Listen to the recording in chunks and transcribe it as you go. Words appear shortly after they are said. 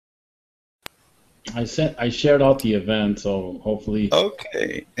I shared out the event, so hopefully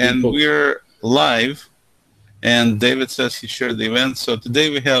Okay, and people. we're live. And David says he shared the event. So today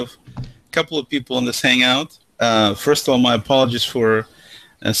we have a couple of people in this hangout. First of all, my apologies for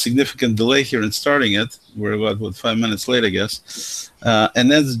a significant delay here in starting it. We're about, what, 5 minutes late, I guess.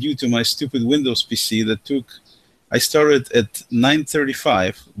 And that's due to my stupid Windows PC that took. I started at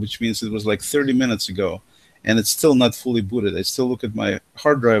 9:35, which means it was like 30 minutes ago, and it's still not fully booted. I still look at my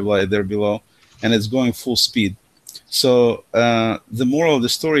hard drive light there below, and it's going full speed. So the moral of the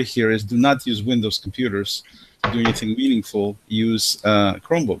story here is do not use Windows computers to do anything meaningful. Use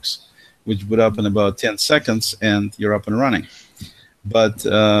Chromebooks, which boot up in about 10 seconds, and you're up and running. But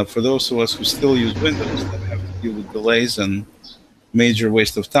for those of us who still use Windows, that have to deal with delays and major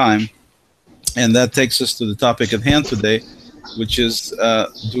waste of time. And that takes us to the topic at hand today, which is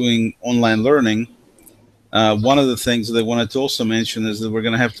doing online learning. One of the things that I wanted to also mention is that we're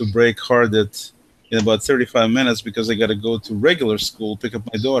going to have to break hard in about 35 minutes because I got to go to regular school, pick up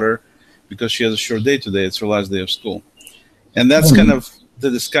my daughter because she has a short day today. It's her last day of school. And that's kind of the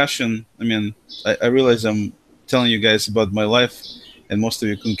discussion. I mean, I realize I'm telling you guys about my life, and most of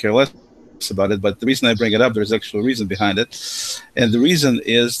you couldn't care less about it. But the reason I bring it up, there's actually a reason behind it. And the reason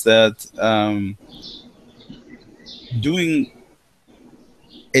is that doing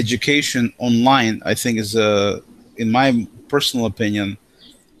education online, I think, in my personal opinion,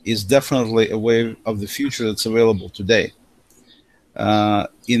 is definitely a way of the future that's available today.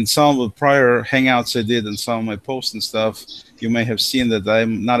 In some of the prior hangouts I did and some of my posts and stuff, you may have seen that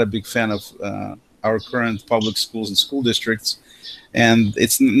I'm not a big fan of our current public schools and school districts. And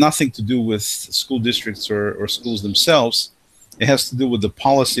it's nothing to do with school districts or schools themselves. It has to do with the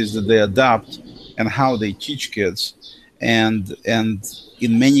policies that they adopt and how they teach kids. And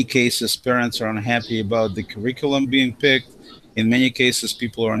in many cases, parents are unhappy about the curriculum being picked. In many cases,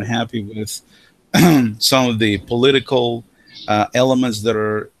 people are unhappy with some of the political elements that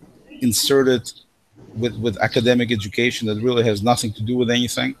are inserted with academic education that really has nothing to do with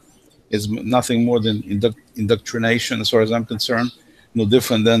anything. Is nothing more than indoctrination, as far as I'm concerned. No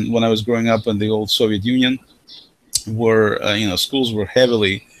different than when I was growing up in the old Soviet Union, where schools were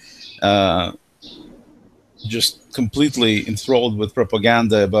heavily just completely enthralled with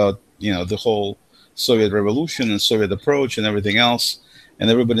propaganda about the whole Soviet revolution and Soviet approach and everything else, and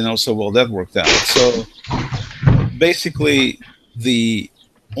everybody knows how well that worked out. So basically, the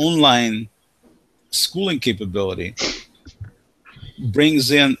online schooling capability brings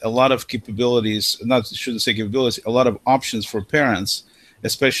in a lot of capabilities, not shouldn't say capabilities, a lot of options for parents,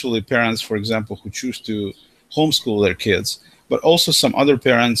 especially parents, for example, who choose to homeschool their kids, but also some other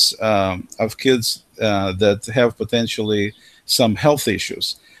parents of kids that have potentially some health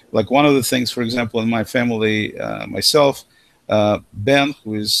issues. Like one of the things, for example, in my family, myself, Ben,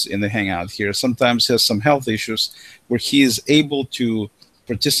 who is in the hangout here, sometimes has some health issues where he is able to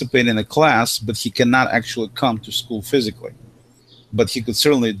participate in a class, but he cannot actually come to school physically. But he could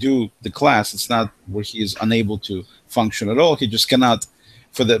certainly do the class. It's not where he is unable to function at all. He just cannot,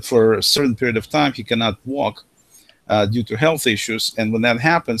 for a certain period of time, he cannot walk due to health issues. And when that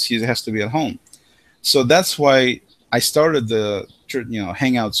happens, he has to be at home. So that's why I started the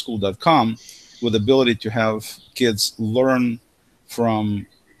hangoutschool.com with the ability to have kids learn from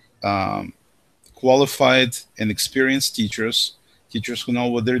qualified and experienced teachers who know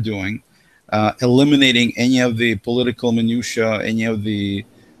what they're doing, eliminating any of the political minutia, any of the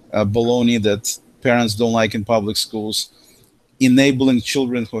baloney that parents don't like in public schools, enabling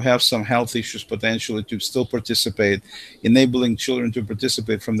children who have some health issues potentially to still participate, enabling children to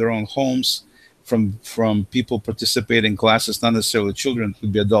participate from their own homes, from people participating in classes, not necessarily children,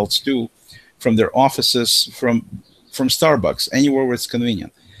 could be adults too, from their offices, from Starbucks, anywhere where it's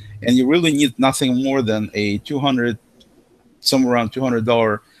convenient. And you really need nothing more than a somewhere around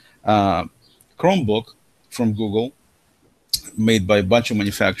 $200 Chromebook from Google, made by a bunch of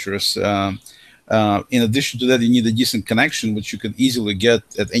manufacturers. In addition to that, you need a decent connection, which you can easily get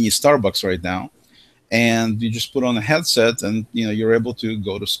at any Starbucks right now. And you just put on a headset, and you're able to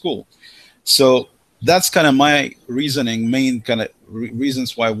go to school. So that's kind of my reasoning, main kind of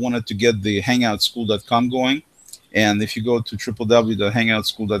reasons why I wanted to get the hangoutschool.com going. And if you go to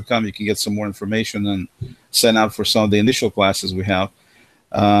www.hangoutschool.com, you can get some more information and sign up for some of the initial classes we have.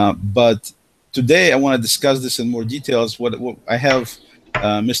 But today I want to discuss this in more details. What I have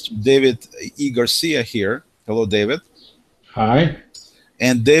Mr. David E Garcia here. Hello, David. Hi.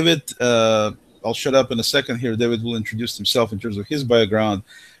 And David, I'll shut up in a second here. David will introduce himself in terms of his background,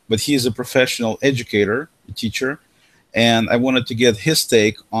 but he is a professional educator, a teacher, and I wanted to get his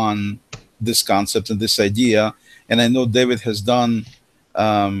take on this concept and this idea. And I know David has done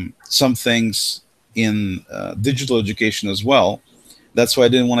some things in digital education as well. That's why I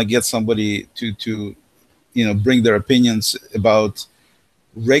didn't want to get somebody to bring their opinions about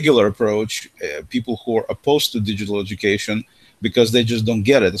regular approach, people who are opposed to digital education, because they just don't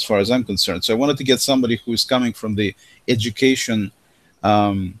get it as far as I'm concerned. So I wanted to get somebody who is coming from the education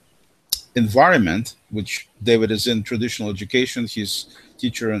environment, which David is in traditional education. He's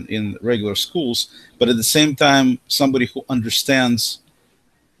teacher in regular schools, but at the same time, somebody who understands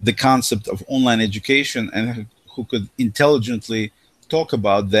the concept of online education and who could intelligently talk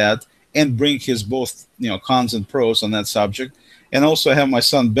about that and bring his both cons and pros on that subject. And also I have my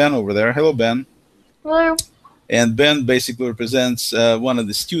son Ben over there. Hello, Ben. Hello. And Ben basically represents one of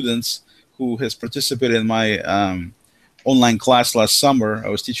the students who has participated in my online class last summer. I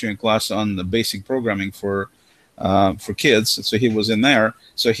was teaching a class on the basic programming for kids, so he was in there.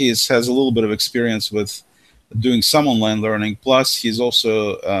 So he has a little bit of experience with doing some online learning. Plus, he's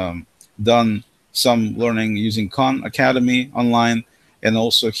also done some learning using Khan Academy online, and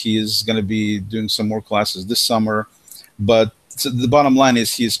also he is going to be doing some more classes this summer. But so the bottom line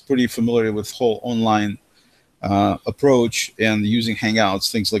is he's pretty familiar with whole online approach and using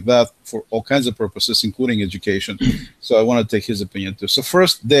Hangouts, things like that, for all kinds of purposes, including education. So I want to take his opinion too. So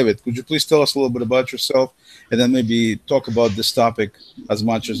first, David, could you please tell us a little bit about yourself, and then maybe talk about this topic as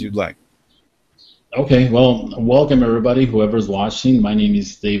much as you'd like. Okay, well, welcome everybody, whoever's watching. My name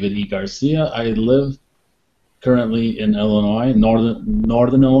is David E Garcia. I live currently in Illinois,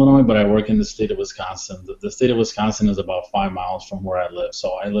 northern Illinois, but I work in the state of Wisconsin. The state of Wisconsin is about 5 miles from where I live.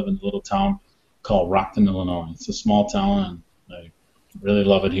 So I live in a little town called Rockton, Illinois. It's a small town, and I really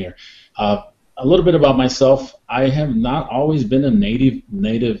love it here. A little bit about myself. I have not always been a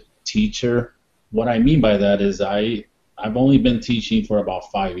native teacher. What I mean by that is I've only been teaching for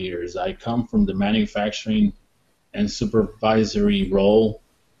about 5 years. I come from the manufacturing and supervisory role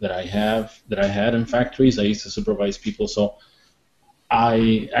that I had in factories. I used to supervise people, so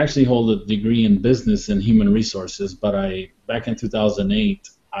I actually hold a degree in business and human resources. But back in 2008,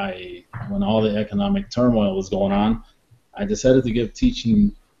 when all the economic turmoil was going on, I decided to give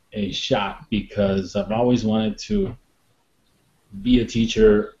teaching a shot because I've always wanted to be a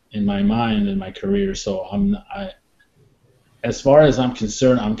teacher in my mind in my career. So as far as I'm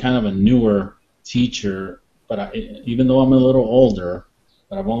concerned, I'm kind of a newer teacher, but even though I'm a little older,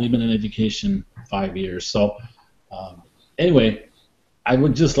 but I've only been in education 5 years. So anyway, I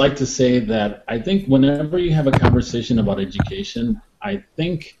would just like to say that I think whenever you have a conversation about education, I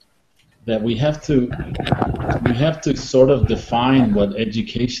think that we have to sort of define what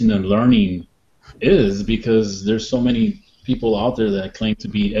education and learning is, because there's so many people out there that claim to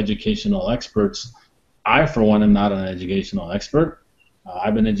be educational experts. I, for one, am not an educational expert.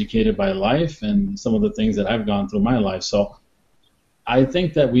 I've been educated by life and some of the things that I've gone through my life. So I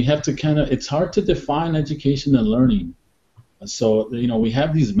think that we have to it's hard to define education and learning. So, we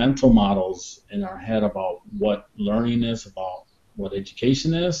have these mental models in our head about what learning is, about what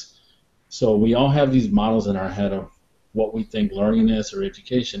education is. So we all have these models in our head of what we think learning is or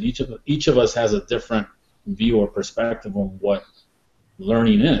education. Each of us has a different view or perspective on what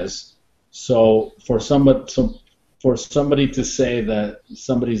learning is. So for somebody to say that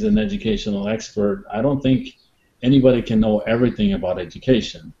somebody's an educational expert, I don't think anybody can know everything about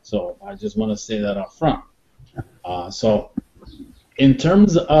education. So I just want to say that up front. So in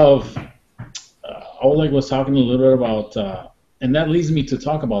terms of, Oleg was talking a little bit about, and that leads me to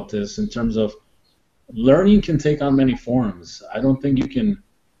talk about this in terms of learning can take on many forms. I don't think you can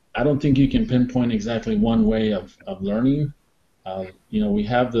pinpoint exactly one way of learning. We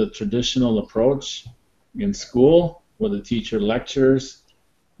have the traditional approach in school where the teacher lectures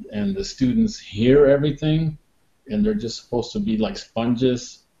and the students hear everything, and they're just supposed to be like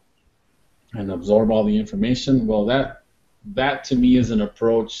sponges and absorb all the information. Well, that to me is an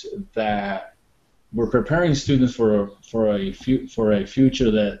approach that we're preparing students for a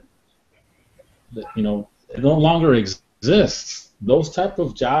future that no longer exists. Those type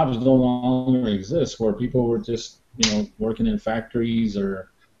of jobs no longer exist, where people were just working in factories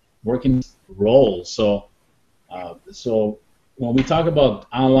or working roles. So when we talk about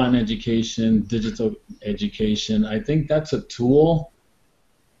online education, digital education, I think that's a tool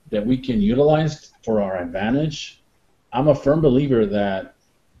that we can utilize for our advantage. I'm a firm believer that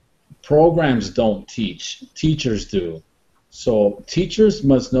programs don't teach, teachers do. So teachers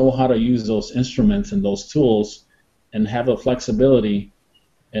must know how to use those instruments and those tools and have the flexibility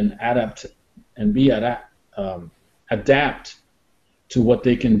and adapt to what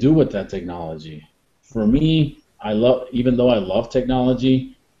they can do with that technology. For me, even though I love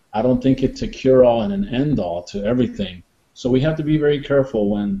technology, I don't think it's a cure-all and an end-all to everything. So we have to be very careful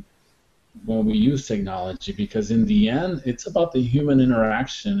when when we use technology, because in the end, it's about the human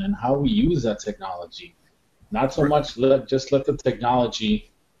interaction and how we use that technology. Not so much just let the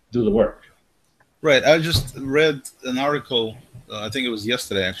technology do the work. Right. I just read an article, I think it was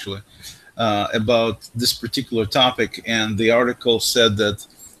yesterday actually, about this particular topic, and the article said that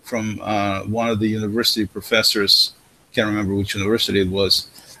from one of the university professors, can't remember which university it was,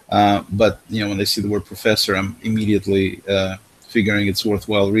 but when they see the word professor, I'm immediately figuring it's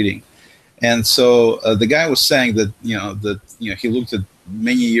worthwhile reading. And so the guy was saying that he looked at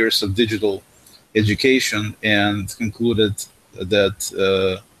many years of digital education and concluded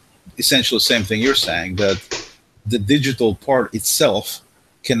that essentially the same thing you're saying, that the digital part itself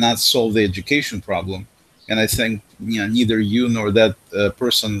cannot solve the education problem. And I think neither you nor that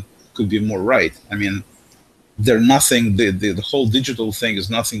person could be more right. I mean, they're nothing. The whole digital thing is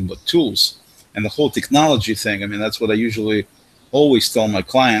nothing but tools, and the whole technology thing. I mean, that's what I usually always tell my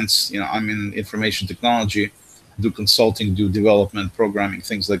clients. I'm in information technology, do consulting, do development, programming,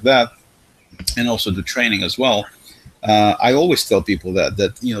 things like that, and also do training as well. I always tell people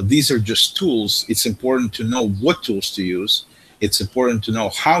that these are just tools. It's important to know what tools to use. It's important to know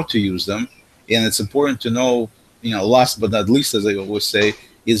how to use them, and it's important to know, last but not least, as I always say,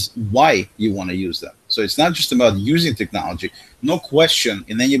 is why you want to use them. So it's not just about using technology. No question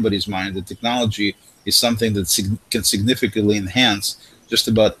in anybody's mind that technology is something that can significantly enhance just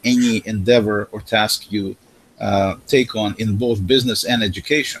about any endeavor or task you take on in both business and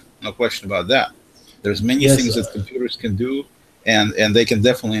education. No question about that. There's many Yes, things that computers can do, and they can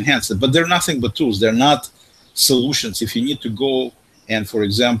definitely enhance it. But they're nothing but tools. They're not solutions. If you need to go and, for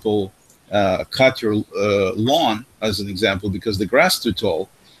example, cut your lawn, as an example, because the grass is too tall,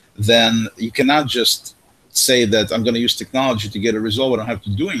 then you cannot just say that I'm going to use technology to get a result. I don't have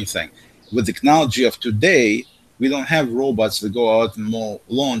to do anything. With the technology of today, we don't have robots that go out and mow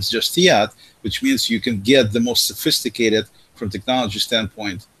lawns just yet, which means you can get the most sophisticated, from technology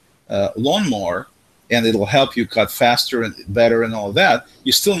standpoint, lawnmower, and it'll help you cut faster and better and all of that.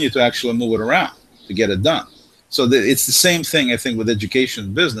 You still need to actually move it around to get it done. So it's the same thing, I think, with education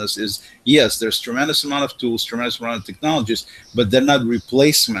and business is, yes, there's tremendous amount of tools, tremendous amount of technologies, but they're not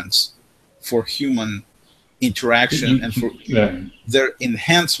replacements for human interaction, and for yeah. their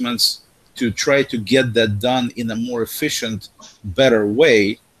enhancements to try to get that done in a more efficient, better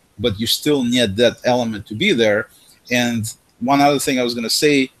way, but you still need that element to be there. And one other thing I was going to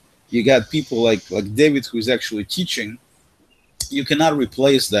say, you got people like David, who is actually teaching. You cannot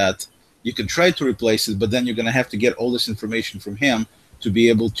replace that. You can try to replace it, but then you're going to have to get all this information from him to be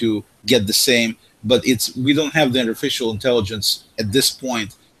able to get the same. But we don't have the artificial intelligence at this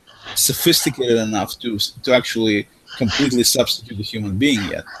point sophisticated enough to actually completely substitute the human being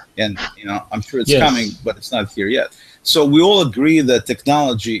yet. And I'm sure it's coming, Yes. but it's not here yet. So we all agree that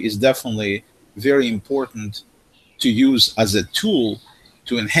technology is definitely very important to use as a tool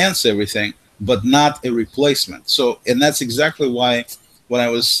to enhance everything, but not a replacement. So, and that's exactly why when I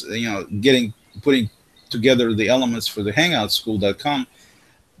was, putting together the elements for the hangoutschool.com,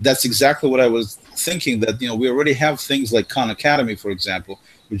 that's exactly what I was thinking, that, we already have things like Khan Academy, for example,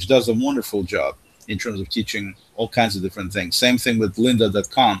 which does a wonderful job in terms of teaching all kinds of different things. Same thing with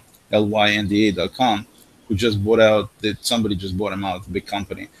lynda.com, lynda.com, who just bought out, that somebody just bought them out, a big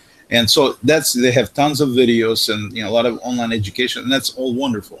company. And so they have tons of videos and a lot of online education, and that's all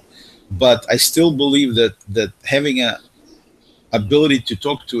wonderful. But I still believe that having a ability to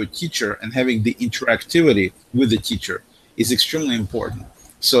talk to a teacher and having the interactivity with the teacher is extremely important.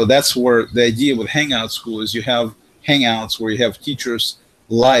 So that's where the idea with Hangout School is, you have Hangouts where you have teachers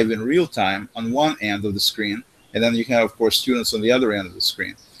live in real time on one end of the screen, and then you can have, of course, students on the other end of the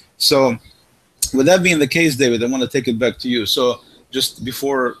screen. So with that being the case, David, I want to take it back to you. So just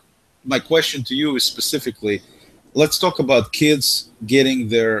before, my question to you is specifically, let's talk about kids getting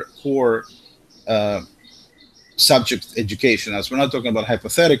their core subject education. As we're not talking about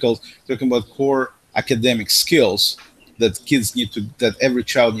hypotheticals, we're talking about core academic skills that kids need to, that every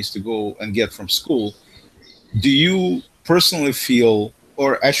child needs to go and get from school. Do you personally feel,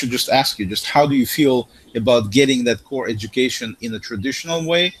 or I should just ask you, just how do you feel about getting that core education in a traditional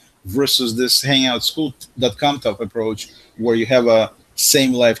way versus this hangoutschool.com type approach, where you have a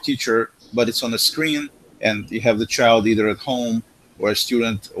same live teacher, but it's on a screen, and you have the child either at home or a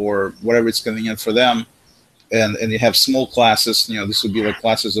student or whatever it's convenient for them, and you have small classes. This would be like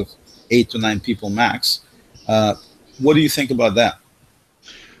classes of 8 to 9 people max. What do you think about that?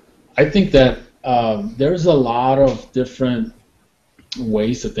 I think that there's a lot of different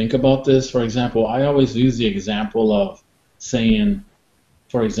ways to think about this. For example, I always use the example of saying,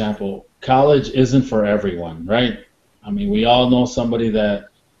 for example, college isn't for everyone, right? I mean, we all know somebody that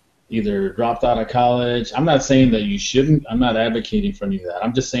either dropped out of college. I'm not saying that you shouldn't. I'm not advocating for any of that.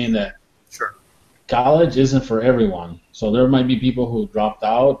 I'm just saying that Sure. college isn't for everyone. So there might be people who dropped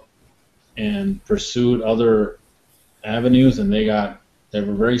out and pursued other avenues, and they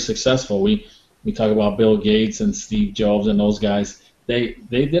were very successful. We talk about Bill Gates and Steve Jobs and those guys. They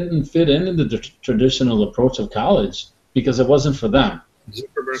didn't fit into the traditional approach of college because it wasn't for them.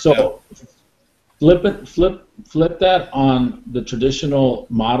 Zuckerberg, yeah. So flip that on the traditional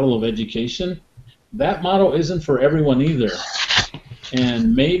model of education. That model isn't for everyone either.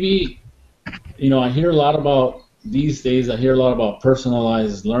 And maybe, I hear a lot about these days. I hear a lot about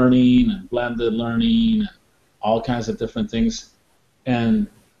personalized learning and blended learning and all kinds of different things. And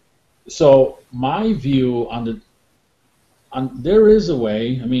so my view there is a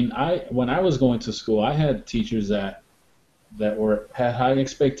way. I mean, when I was going to school, I had teachers that had high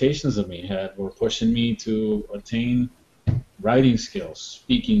expectations of me, were pushing me to attain writing skills,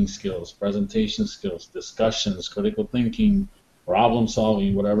 speaking skills, presentation skills, discussions, critical thinking, problem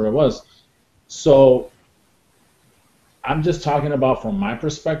solving, whatever it was. So I'm just talking about from my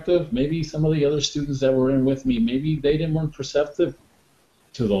perspective. Maybe some of the other students that were in with me, maybe they weren't perceptive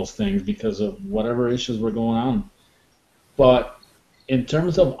to those things because of whatever issues were going on. But in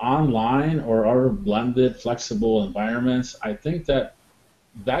terms of online or other blended, flexible environments, I think that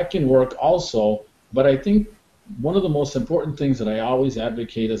can work also. But I think one of the most important things that I always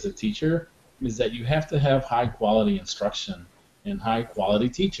advocate as a teacher is that you have to have high quality instruction and high quality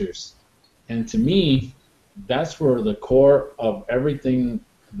teachers. And to me, that's where the core of everything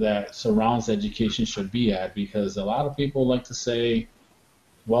that surrounds education should be at, because a lot of people like to say,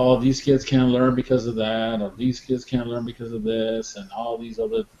 well, these kids can't learn because of that, or these kids can't learn because of this, and all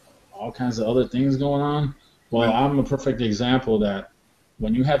kinds of other things going on. Well, Right. I'm a perfect example that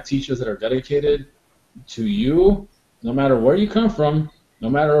when you have teachers that are dedicated to you, no matter where you come from, no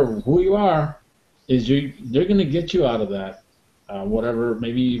matter who you are, they're going to get you out of that. Whatever,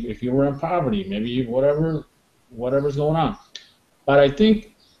 maybe if you were in poverty, maybe whatever's going on. But I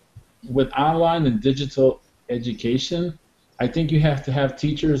think with online and digital education, I think you have to have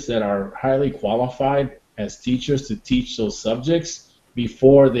teachers that are highly qualified as teachers to teach those subjects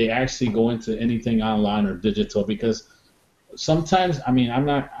before they actually go into anything online or digital. Because sometimes, I mean, I'm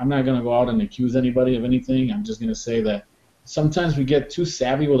not going to go out and accuse anybody of anything. I'm just going to say that sometimes we get too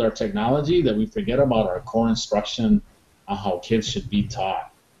savvy with our technology that we forget about our core instruction on how kids should be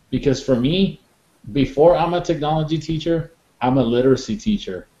taught. Because for me, before I'm a technology teacher, I'm a literacy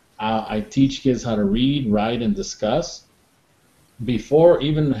teacher. I teach kids how to read, write, and discuss. Before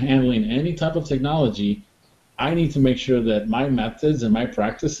even handling any type of technology, I need to make sure that my methods and my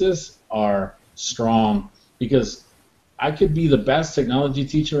practices are strong, because I could be the best technology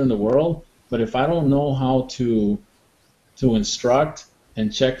teacher in the world, but if I don't know how to instruct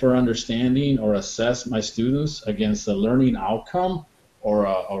and check for understanding or assess my students against a learning outcome or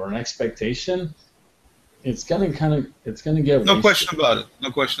an expectation, it's gonna get No wasted. question about it.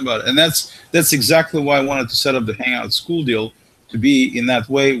 No question about it. And that's exactly why I wanted to set up the Hangout School deal, to be in that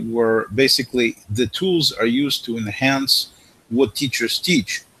way where basically the tools are used to enhance what teachers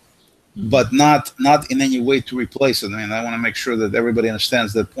teach, but not in any way to replace it. I mean, I want to make sure that everybody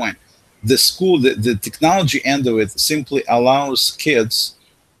understands that point. The technology end of it simply allows kids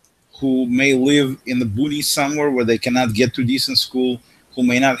who may live in the boonies somewhere where they cannot get to decent school, who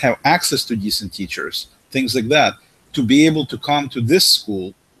may not have access to decent teachers, things like that, to be able to come to this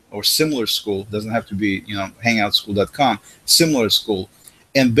school or similar school. Doesn't have to be, hangoutschool.com, similar school,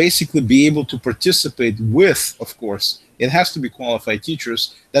 and basically be able to participate with, of course, it has to be qualified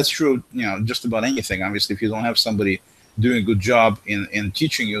teachers. That's true, just about anything. Obviously, if you don't have somebody doing a good job in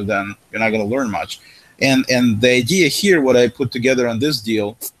teaching you, then you're not going to learn much. And the idea here, what I put together on this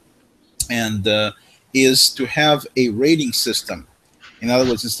deal, and is to have a rating system. In other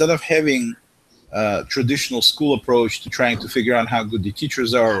words, instead of having traditional school approach to trying to figure out how good the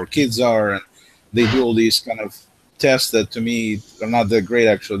teachers are or kids are, and they do all these kind of tests that to me are not that great,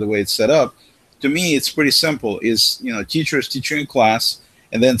 actually, the way it's set up. To me, it's pretty simple. Is teachers teaching in class,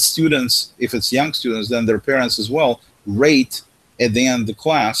 and then students, if it's young students, then their parents as well rate at the end of the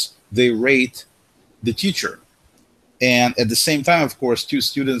class. They rate the teacher, and at the same time, of course, two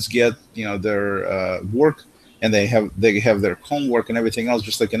students get their work, and they have their homework and everything else,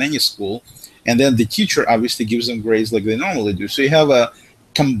 just like in any school. And then the teacher obviously gives them grades like they normally do. So you have a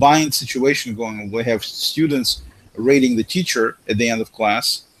combined situation going on. We have students rating the teacher at the end of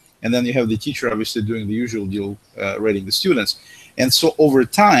class, and then you have the teacher obviously doing the usual deal, rating the students. And so over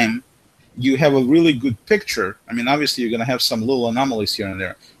time, you have a really good picture. I mean, obviously, you're going to have some little anomalies here and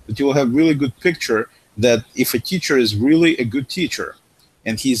there, but you will have really good picture that if a teacher is really a good teacher,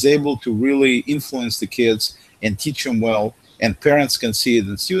 and he's able to really influence the kids and teach them well, and parents can see it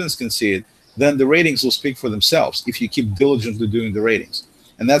and students can see it, then the ratings will speak for themselves if you keep diligently doing the ratings.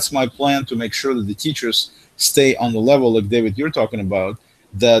 And that's my plan, to make sure that the teachers stay on the level, like David, you're talking about,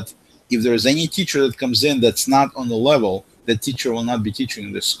 that if there's any teacher that comes in that's not on the level, that teacher will not be teaching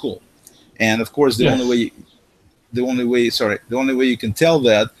in this school. And of course, Yes. the only way you can tell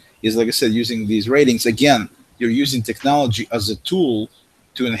that is, like I said, using these ratings. Again, you're using technology as a tool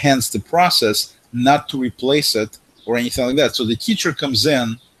to enhance the process, not to replace it or anything like that. So the teacher comes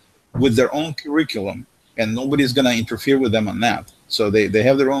in with their own curriculum, and nobody's going to interfere with them on that. So they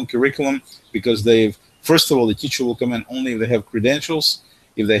have their own curriculum, because they've, first of all, the teacher will come in only if they have credentials,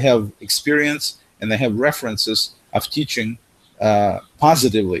 if they have experience, and they have references of teaching,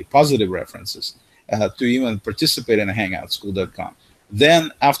 positive references, to even participate in a hangoutschool.com.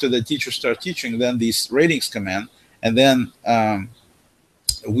 Then after the teacher starts teaching, then these ratings come in, and then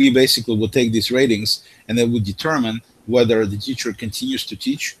we basically will take these ratings, and then we determine whether the teacher continues to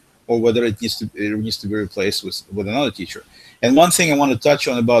teach, or whether it needs to be replaced with another teacher. And one thing I want to touch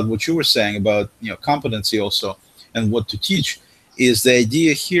on about what you were saying about, competency also, and what to teach, is the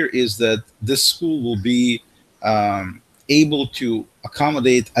idea here is that this school will be able to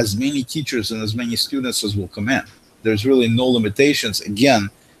accommodate as many teachers and as many students as will come in. There's really no limitations, again,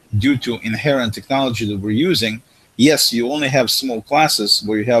 due to inherent technology that we're using. Yes, you only have small classes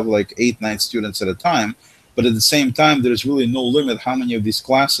where you have like 8, 9 students at a time, but at the same time, there's really no limit how many of these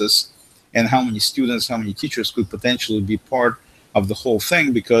classes and how many students, how many teachers could potentially be part of the whole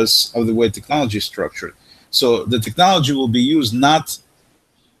thing, because of the way technology is structured. So the technology will be used not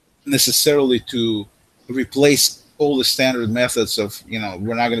necessarily to replace all the standard methods of,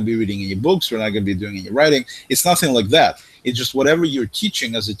 we're not going to be reading any books, we're not going to be doing any writing. It's nothing like that. It's just whatever you're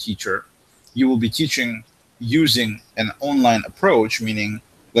teaching as a teacher, you will be teaching using an online approach, meaning,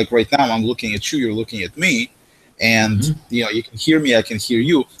 like right now, I'm looking at you, you're looking at me, and you can hear me, I can hear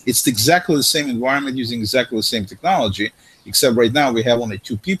you. It's exactly the same environment using exactly the same technology, except right now we have only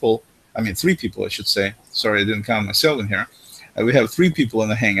 3 people, I should say. Sorry, I didn't count myself in here. We have 3 people in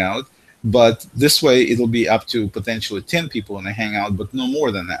the Hangout, but this way it'll be up to potentially 10 people in the Hangout, but no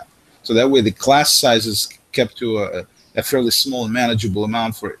more than that. So that way the class size is kept to a fairly small and manageable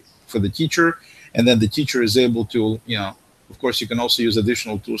amount for the teacher, and then the teacher is able to, of course, you can also use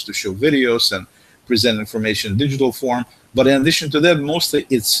additional tools to show videos and present information in digital form. But in addition to that, mostly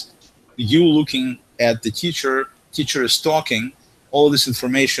it's you looking at the teacher is talking, all this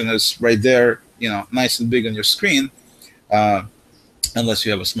information is right there, nice and big on your screen, unless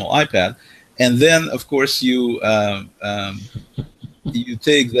you have a small iPad. And then, of course, you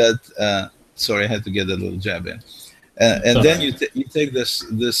take that. Sorry, I had to get that little jab in. And then you take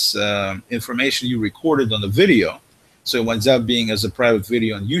this information you recorded on the video, so it winds up being as a private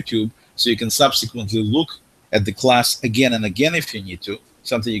video on YouTube, so you can subsequently look at the class again and again if you need to,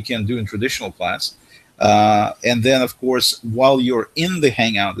 something you can't do in traditional class. And then, of course, while you're in the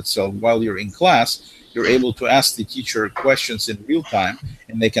Hangout itself, while you're in class, you're able to ask the teacher questions in real time,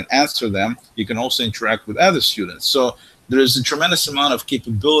 and they can answer them. You can also interact with other students. So there is a tremendous amount of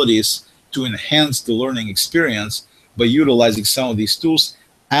capabilities to enhance the learning experience by utilizing some of these tools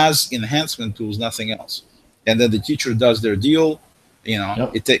as enhancement tools, nothing else. And then the teacher does their deal,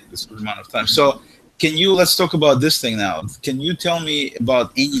 It takes a certain amount of time. So let's talk about this thing now. Can you tell me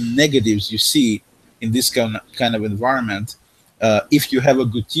about any negatives you see in this kind of environment, if you have a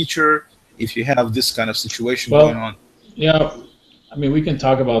good teacher, if you have this kind of situation going on? Yeah, we can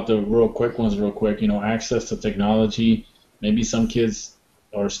talk about the real quick ones real quick. Access to technology. Maybe some kids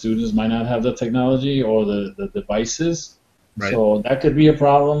or students might not have the technology or the devices, right. So that could be a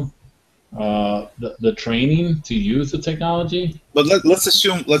problem. The training to use the technology. But let's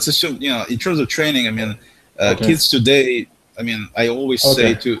assume, in terms of training, Okay. Kids today, I always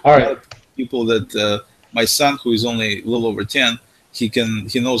say to people that my son, who is only a little over 10,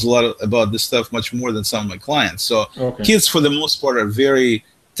 he knows a lot about this stuff, much more than some of my clients. So kids, for the most part, are very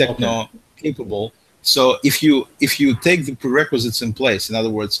techno capable. So if you take the prerequisites in place, in other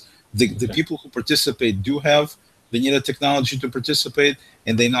words, the people who participate do have the needed technology to participate,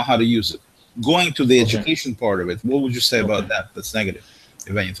 and they know how to use it. Going to the education part of it, what would you say about that? That's negative,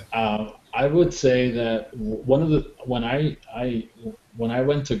 if anything. I would say that when I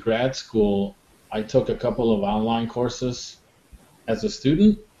went to grad school, I took a couple of online courses as a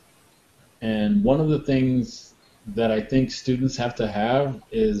student, and one of the things that I think students have to have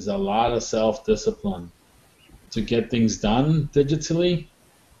is a lot of self-discipline to get things done digitally,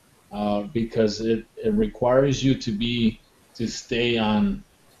 because it requires you to stay on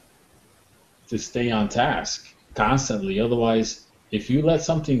task constantly. Otherwise, if you let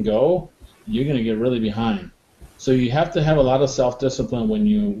something go, you're going to get really behind. So you have to have a lot of self-discipline when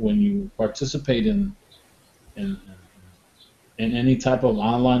you participate in in any type of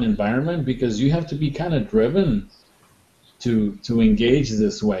online environment, because you have to be kind of driven to engage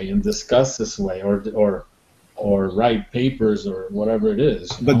this way and discuss this way, or write papers or whatever it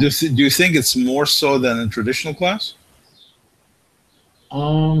is, you But know. do you think it's more so than in traditional class?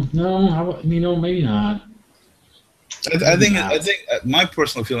 No, maybe not. I Maybe think not. my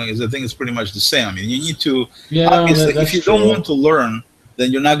personal feeling is I think it's pretty much the same. I mean, you need to Yeah, obviously if that's you don't want true. to learn,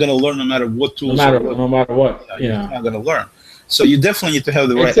 then you're not going to learn no matter what tools or what, No matter what, you're just yeah. not going to learn. So you definitely need to have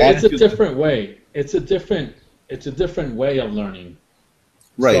the right It's a attitude. different way. It's a different way of learning.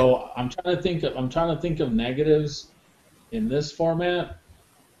 Right. So I'm trying to think of negatives in this format.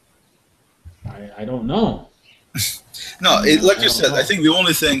 I don't know. No, like I you don't said, I know. think the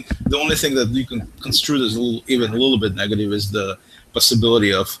only thing that you can construe as even a little bit negative is the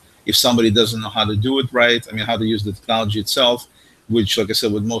possibility of if somebody doesn't know how to do it right. I mean, how to use the technology itself, which, like I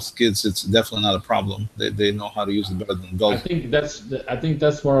said, with most kids, it's definitely not a problem. They know how to use it better than adults. I think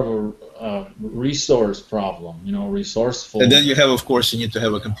that's more of a resource problem. And then Resourceful. you have, of course, you need to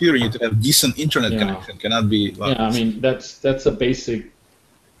have a computer. You need to have decent internet Yeah, connection. Cannot be yeah. I mean, that's a basic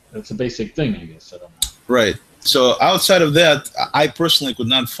thing, I guess. I don't know. right. So outside of that, I personally could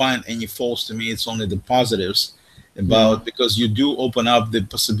not find any faults. To me, it's only the positives Yeah, about because you do open up the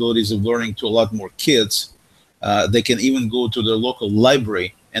possibilities of learning to a lot more kids. They can even go to their local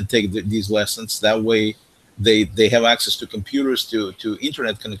library and take these lessons. That way, they have access to computers, to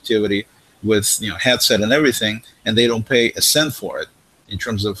internet connectivity with headset and everything, and they don't pay a cent for it in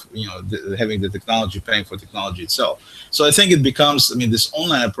terms of having the technology, paying for technology itself. So I think it becomes, I mean, this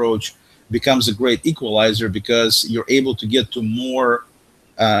online approach becomes a great equalizer because you're able to get to more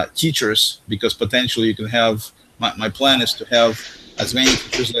teachers because potentially you can have my plan is to have as many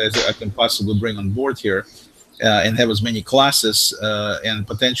teachers as I can possibly bring on board here and have as many classes and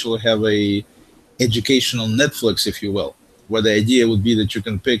potentially have a educational Netflix, if you will, where the idea would be that you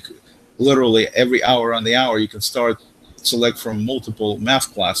can pick literally every hour on the hour, you can select from multiple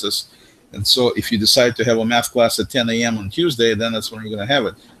math classes. And so if you decide to have a math class at 10 a.m. on Tuesday, then that's when you're going to have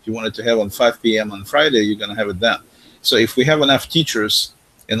it. If you wanted to have on 5 p.m. on Friday, you're going to have it then. So if we have enough teachers,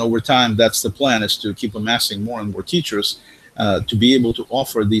 and over time, that's the plan, is to keep amassing more and more teachers to be able to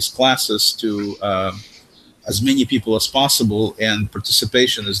offer these classes to as many people as possible and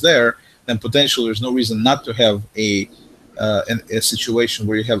participation is there, then potentially there's no reason not to have a situation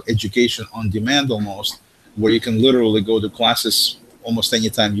where you have education on demand almost, where you can literally go to classes almost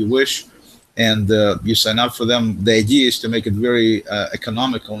anytime you wish and you sign up for them. The idea is to make it very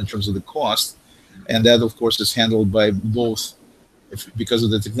economical in terms of the cost. And that, of course, is handled by both because of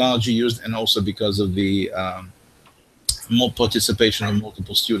the technology used and also because of the participation of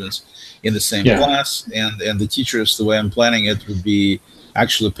multiple students in the same yeah, class, and the teachers, the way I'm planning it, would be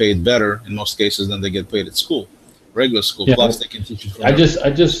actually paid better in most cases than they get paid at school, regular school. yeah. Plus, they can teach it from I their just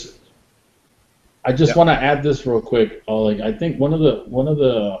home. I just I Yeah. just want to add this real quick, Oleg. I think one of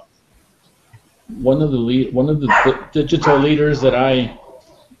the digital leaders that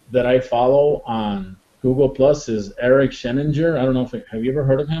I follow on Google Plus is Eric Sheninger. I don't know if have you ever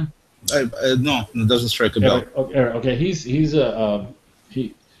heard of him? No, it doesn't strike a bell. Eric, okay, Eric, okay. He's a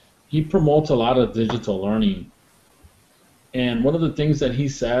he he promotes a lot of digital learning, and one of the things that he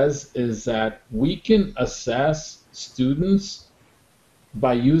says is that we can assess students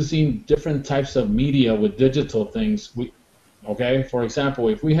by using different types of media with digital things. Okay, for example,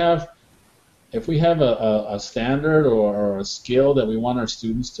 if we have a standard or a skill that we want our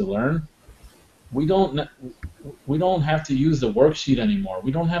students to learn, we don't we don't have to use the worksheet anymore.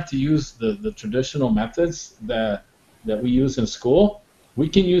 We don't have to use the traditional methods that we use in school. We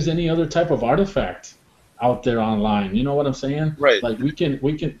can use any other type of artifact out there online. You know what I'm saying? Right. Like we can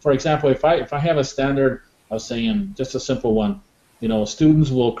for example, if I have a standard of saying just a simple one,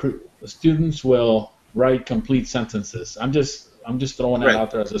 students will write complete sentences. I'm just throwing that Right.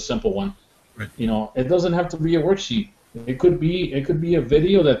 out there as a simple one. Right. It doesn't have to be a worksheet. It could be a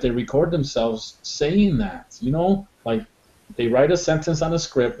video that they record themselves saying that. Like they write a sentence on a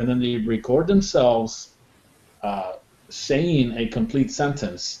script and then they record themselves uh, saying a complete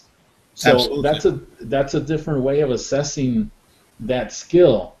sentence. So Absolutely. that's a different way of assessing that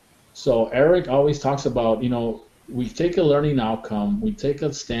skill. So Eric always talks about, we take a learning outcome, we take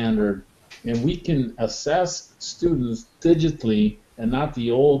a standard, and we can assess students digitally and not the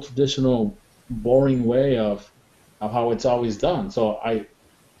old traditional boring way of how it's always done. So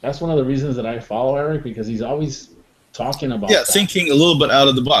that's one of the reasons that I follow Eric, because talking about Yeah, that. thinking a little bit out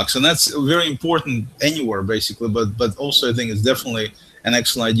of the box, and that's very important anywhere basically. But also, I think it's definitely an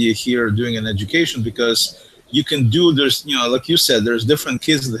excellent idea here doing an education, because you can do, there's, you know, like you said, there's different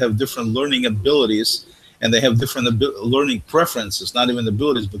kids that have different learning abilities, and they have different learning preferences, not even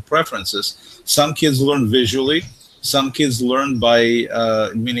abilities but preferences. Some kids learn visually, some kids learn by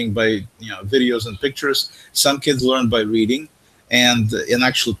meaning by, you know, videos and pictures, some kids learn by reading, and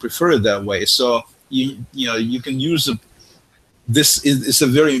actually prefer it that way. So you know, you can use this is a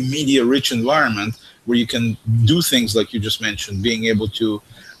very media rich environment where you can do things like you just mentioned, being able to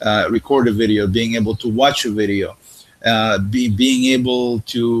record a video, being able to watch a video, being able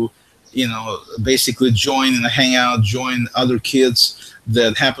to, you know, basically join in a hangout, join other kids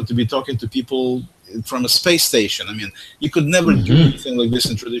that happen to be talking to people from a space station. I mean, you could never do anything like this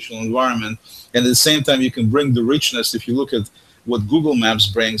in traditional environment. And at the same time, you can bring the richness. If you look at what Google Maps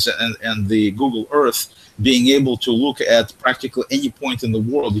brings, and the Google Earth, being able to look at practically any point in the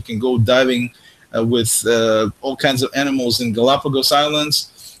world. You can go diving with all kinds of animals in Galapagos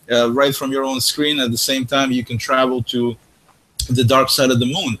Islands right from your own screen. At the same time, you can travel to the dark side of the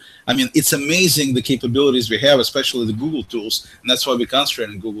moon. I mean, it's amazing the capabilities we have, especially the Google tools. And that's why we concentrate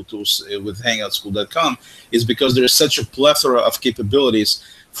on Google tools with hangoutschool.com, is because there is such a plethora of capabilities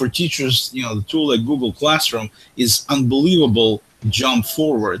for teachers. You know, the tool like Google Classroom is unbelievable jump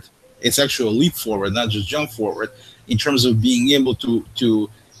forward. It's actually a leap forward, not just jump forward, in terms of being able to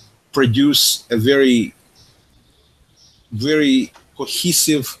produce a very, very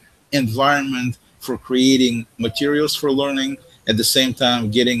cohesive environment for creating materials for learning, at the same time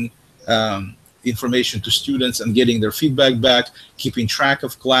getting information to students and getting their feedback back, keeping track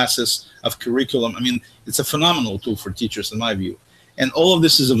of classes, of curriculum. I mean, it's a phenomenal tool for teachers in my view. And all of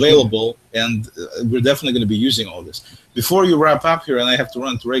this is available, and we're definitely going to be using all this. Before you wrap up here, and I have to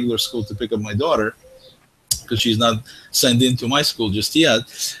run to regular school to pick up my daughter, because she's not signed into my school just yet,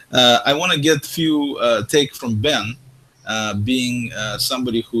 I want to get a few take from Ben, being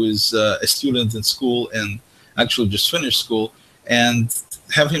somebody who is a student in school and actually just finished school, and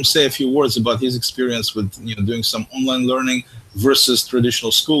have him say a few words about his experience with, you know, doing some online learning versus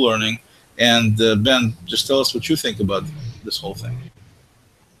traditional school learning. And Ben, just tell us what you think about this whole thing.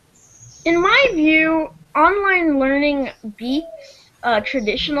 In my view, online learning beats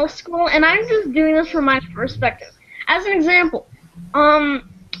traditional school, and I'm just doing this from my perspective. As an example, one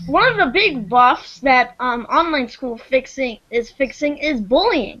of the big buffs that online school is fixing is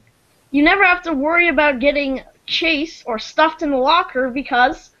bullying. You never have to worry about getting chased or stuffed in the locker,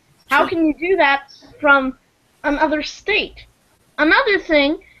 because how can you do that from another state? Another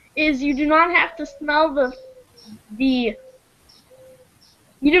thing is you do not have to smell you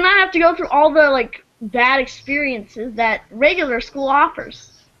do not have to go through all the like bad experiences that regular school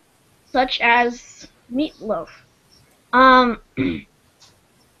offers, such as meatloaf. I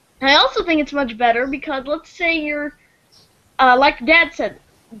also think it's much better because let's say you're, like Dad said,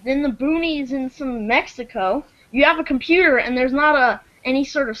 in the boonies in some Mexico, you have a computer and there's not any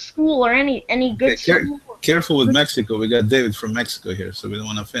sort of school or any good school. Careful with Mexico. We got David from Mexico here, so we don't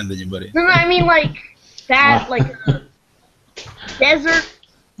want to offend anybody. No, I mean like that, like desert.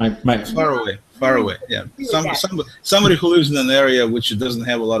 Far away. Yeah, somebody who lives in an area which doesn't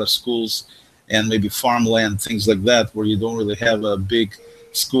have a lot of schools and maybe farmland, things like that, where you don't really have a big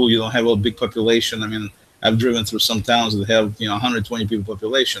school, you don't have a big population. I mean, I've driven through some towns that have, you know, 120 people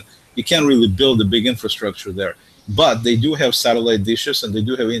population. You can't really build a big infrastructure there, but they do have satellite dishes and they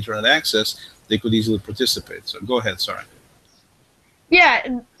do have internet access. They could easily participate. So go ahead. Sorry.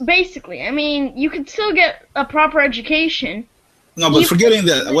 Yeah, basically. I mean, you could still get a proper education. No, but forgetting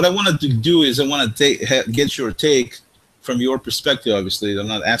that, what I wanted to do is I want to get your take from your perspective. Obviously, I'm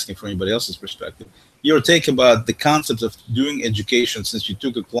not asking for anybody else's perspective. Your take about the concept of doing education, since you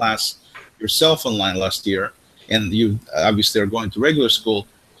took a class yourself online last year, and you obviously are going to regular school.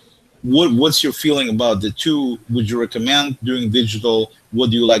 What's your feeling about the two? Would you recommend doing digital? What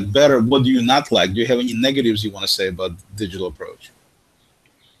do you like better? What do you not like? Do you have any negatives you want to say about the digital approach?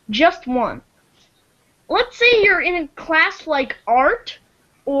 Just one. Let's say you're in a class like art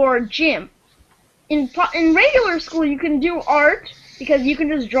or gym. In regular school, you can do art because you can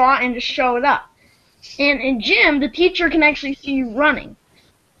just draw and just show it up. And in gym, the teacher can actually see you running.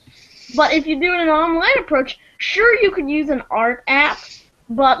 But if you do an online approach, sure, you could use an art app,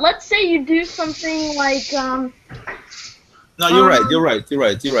 but let's say you do something like no, you're right.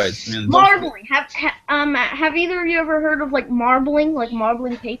 I mean, marbling. Have either of you ever heard of like marbling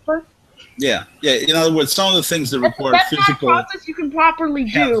paper? Yeah. In other words, some of the things that require that's physical not a process you can properly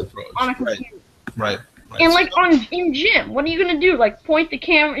do on a computer. Right. Right. And like in gym, what are you gonna do? Like point the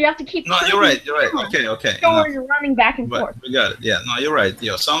camera? You have to keep. No, you're right. You're right. Okay, okay. Show you're running back and forth. We got it. Yeah. No, you're right.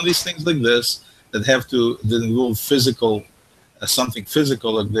 Some of these things like this that involve physical, something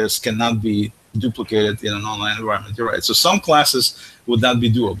physical like this cannot be duplicated in an online environment. You're right. So some classes would not be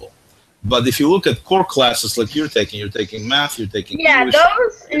doable. But if you look at core classes like you're taking math, you're taking English,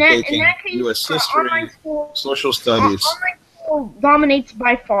 those in that case, U.S. history, online school, social studies. Online school dominates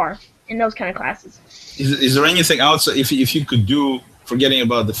by far in those kind of classes. Is there anything outside, if you could do, forgetting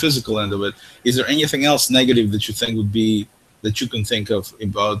about the physical end of it, is there anything else negative that you think would be, that you can think of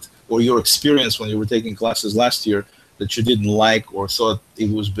about, or your experience when you were taking classes last year that you didn't like or thought it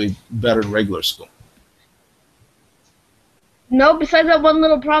was better in regular school? No, besides that one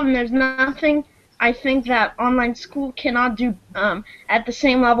little problem, there's nothing I think that online school cannot do at the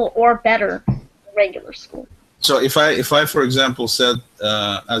same level or better than regular school. So if I for example said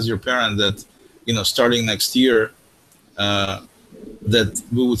as your parent that starting next year that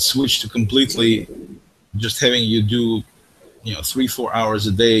we would switch to completely just having you do 3-4 hours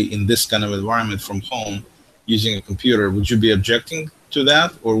a day in this kind of environment from home using a computer, would you be objecting to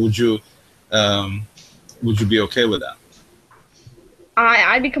that, or would you be okay with that?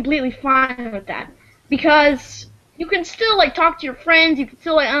 I'd be completely fine with that, because you can still like talk to your friends. You can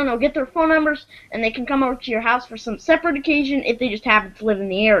still like, I don't know, get their phone numbers, and they can come over to your house for some separate occasion if they just happen to live in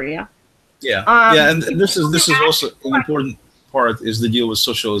the area. Yeah, and this is also an important part, is the deal with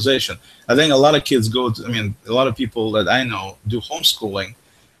socialization. I think a lot of kids a lot of people that I know do homeschooling,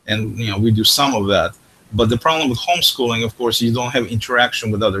 and we do some of that. But the problem with homeschooling, of course, you don't have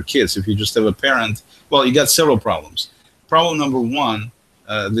interaction with other kids. If you just have a parent, well, you got several problems. Problem number one,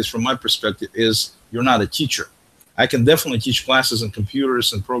 at least from my perspective, is you're not a teacher. I can definitely teach classes on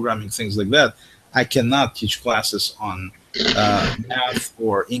computers and programming, things like that. I cannot teach classes on math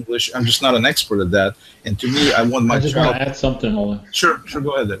or English. I'm just not an expert at that. And to me, I want my I just want to add something, Ola. Sure,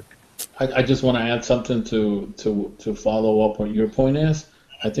 go ahead, David. I just want to add something to follow up what your point is.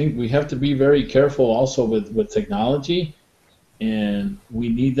 I think we have to be very careful also with technology, and we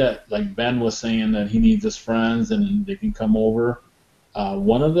need that, like Ben was saying, that he needs his friends and they can come over.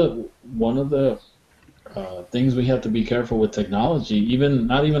 One of the things we have to be careful with technology,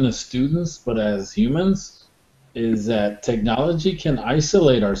 not even as students but as humans, is that technology can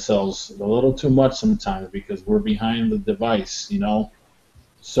isolate ourselves a little too much sometimes because we're behind the device,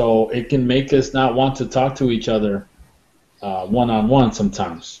 so it can make us not want to talk to each other one-on-one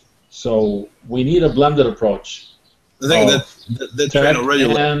sometimes. So we need a blended approach. I think that trend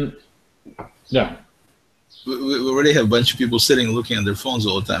already. Yeah. We already have a bunch of people sitting and looking at their phones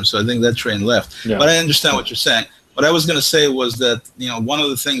all the time, so I think that train left. Yeah. But I understand what you're saying. What I was going to say was that one of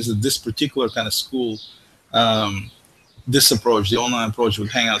the things that this particular kind of school, this approach, the online approach with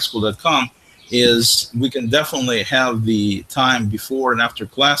hangoutschool.com, is we can definitely have the time before and after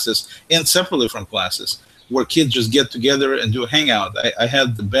classes and separately from classes, where kids just get together and do a hangout. I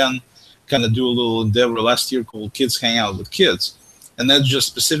had Ben kind of do a little endeavor last year called Kids Hang Out with Kids. And that's just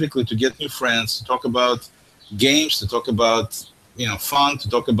specifically to get new friends, to talk about games, to talk about fun, to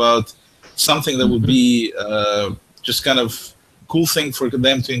talk about something that would be just kind of cool thing for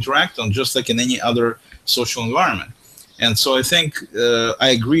them to interact on, just like in any other social environment. And so I think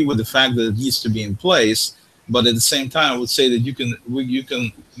I agree with the fact that it needs to be in place. But at the same time, I would say that you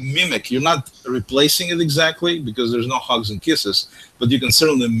can mimic. You're not replacing it exactly because there's no hugs and kisses, but you can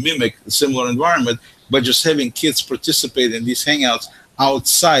certainly mimic a similar environment by just having kids participate in these hangouts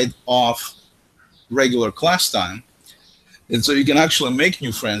outside of regular class time. And so you can actually make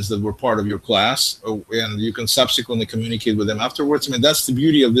new friends that were part of your class, and you can subsequently communicate with them afterwards. I mean, that's the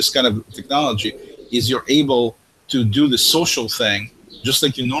beauty of this kind of technology, is you're able to do the social thing just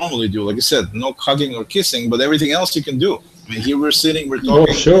like you normally do. Like I said, no hugging or kissing, but everything else you can do. I mean, here we're sitting, we're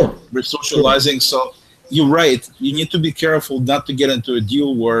talking, we're socializing. So you're right. You need to be careful not to get into a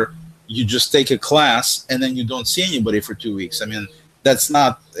deal where you just take a class and then you don't see anybody for 2 weeks. I mean, that's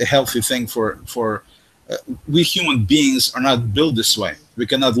not a healthy thing for we human beings are not built this way. We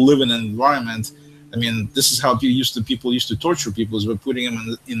cannot live in an environment. I mean, this is how people used to torture people, is by putting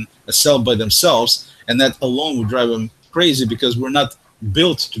them in a cell by themselves, and that alone would drive them crazy, because we're not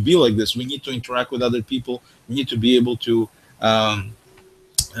built to be like this. We need to interact with other people. We need to be able to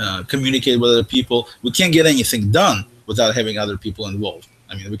communicate with other people. We can't get anything done without having other people involved.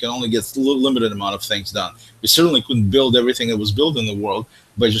 I mean, we can only get a limited amount of things done. We certainly couldn't build everything that was built in the world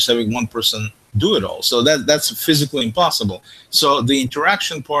by just having one person do it all. So that's physically impossible. So the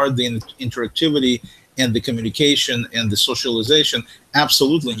interaction part, the interactivity, and the communication and the socialization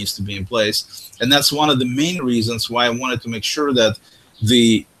absolutely needs to be in place. And that's one of the main reasons why I wanted to make sure that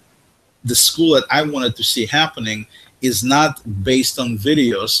the the school that I wanted to see happening is not based on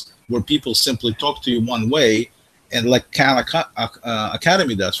videos where people simply talk to you one way, and like Khan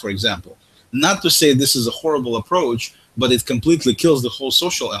Academy does, for example. Not to say this is a horrible approach, but it completely kills the whole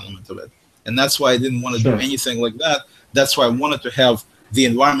social element of it. And that's why I didn't want to do anything like that. That's why I wanted to have the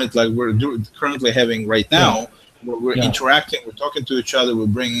environment like we're currently having right now, where we're interacting, we're talking to each other, we're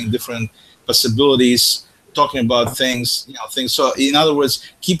bringing different possibilities, talking about things, things. So in other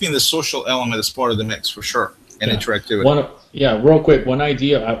words, keeping the social element as part of the mix for sure, and interactivity. Real quick, one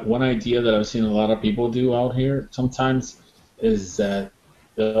idea that I've seen a lot of people do out here sometimes is that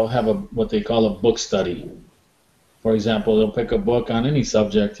they'll have what they call a book study. For example, they'll pick a book on any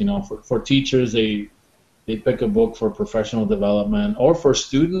subject. For teachers, they pick a book for professional development, or for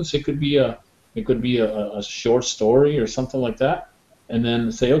students, it could be a short story or something like that. And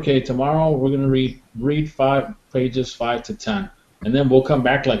then say, okay, tomorrow we're going to read 5 pages, 5 to 10, and then we'll come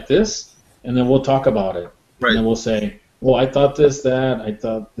back like this, and then we'll talk about it. Right. And then we'll say, well, I thought this, that, I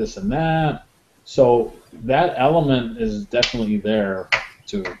thought this and that. So that element is definitely there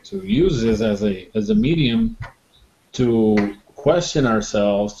to use this as a medium to question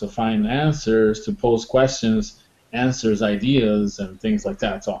ourselves, to find answers, to pose questions, answers, ideas, and things like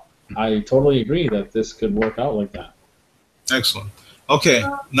that. So I totally agree that this could work out like that. Excellent. Okay,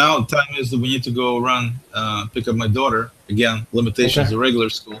 now time is that we need to go run, pick up my daughter. Again, limitations of regular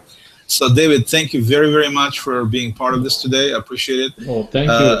school. So David, thank you very, very much for being part of this today. I appreciate it. Well,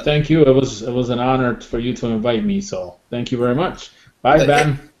 thank you. It was an honor for you to invite me. So thank you very much. Bye,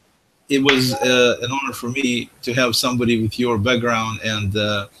 Ben. It was an honor for me to have somebody with your background and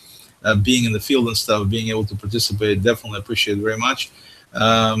being in the field and stuff, being able to participate. Definitely appreciate it very much.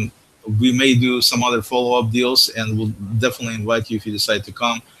 We may do some other follow-up deals, and we'll definitely invite you if you decide to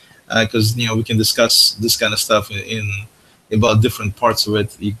come, because we can discuss this kind of stuff about different parts of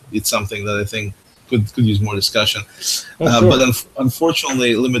it. It's something that I think could use more discussion. Sure. But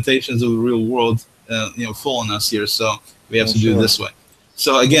unfortunately, limitations of the real world, fall on us here, so we have to do it this way.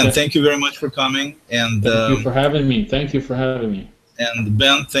 So again, thank you very much for coming, and thank you for having me. Thank you for having me. And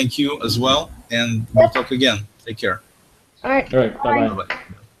Ben, thank you as well, and we'll talk again. Take care. All right. Bye-bye.